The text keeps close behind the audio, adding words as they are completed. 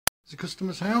It's a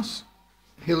customer's house,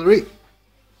 Hillary,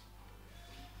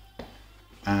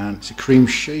 and it's a cream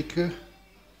shaker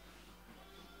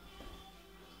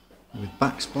with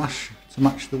backsplash to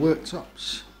match the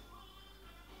worktops.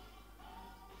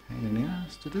 Pain in the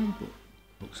ass to do, but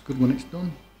looks good when it's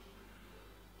done.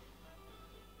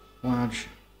 Large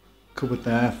cupboard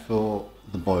there for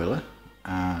the boiler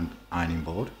and ironing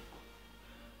board.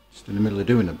 Just in the middle of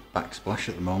doing a backsplash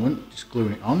at the moment, just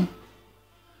gluing it on.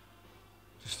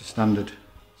 Just a standard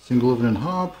single oven and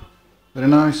hob. Very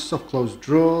nice, soft closed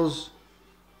drawers.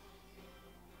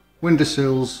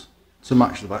 Windowsills to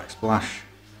match the backsplash.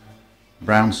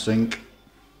 Brown sink.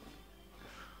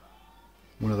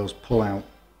 One of those pull out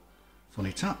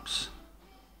funny taps.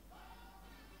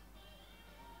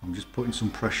 I'm just putting some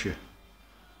pressure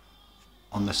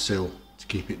on the sill to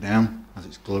keep it down as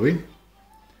it's gluing.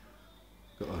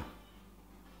 Got a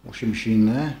washing machine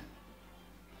there.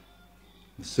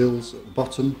 The sills at the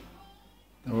bottom,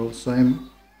 they're all the same.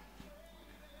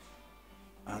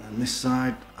 And then this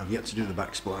side, I've yet to do the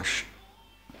backsplash.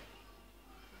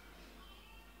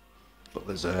 But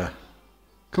there's a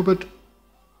cupboard,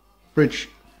 fridge,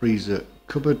 freezer,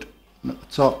 cupboard, and at the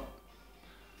top,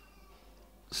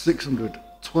 600,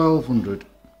 1200,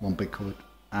 one big cupboard,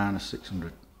 and a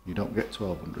 600. You don't get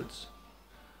 1200s,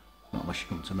 not unless you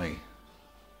come to me.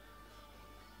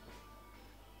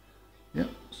 Yep,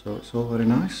 so it's all very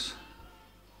nice.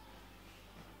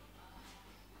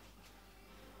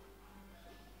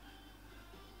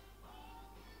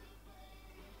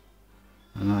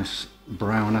 A nice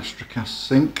brown Astracast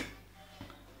sink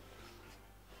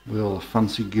with all the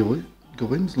fancy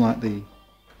gubbins like the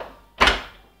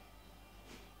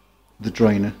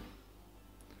drainer.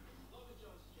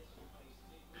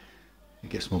 It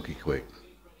gets smoky quick,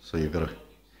 so you've got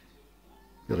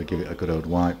to give it a good old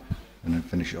wipe and then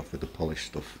finish it off with the polished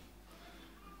stuff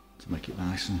to make it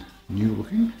nice and new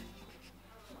looking.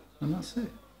 And that's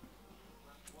it.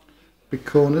 Big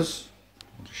corners.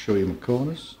 I'll just show you my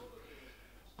corners.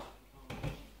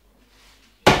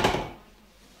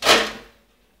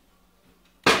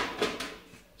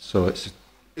 So it's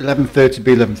 1130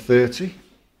 by 1130.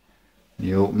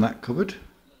 You open that cupboard,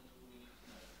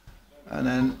 and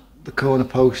then the corner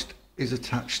post is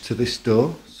attached to this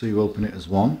door, so you open it as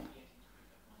one,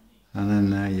 and then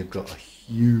there you've got a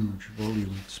huge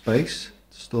volume of space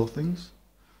to store things.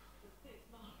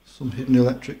 Some hidden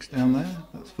electrics down there,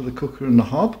 that's for the cooker and the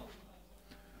hob.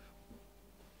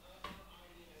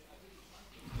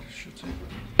 Shut it.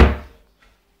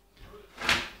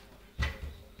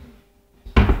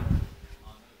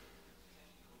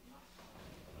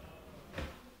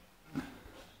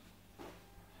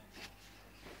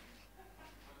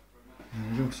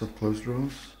 There we go, soft closed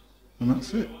drawers, and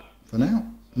that's it for now.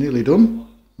 Nearly done.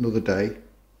 Another day,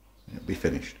 it'll be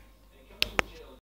finished.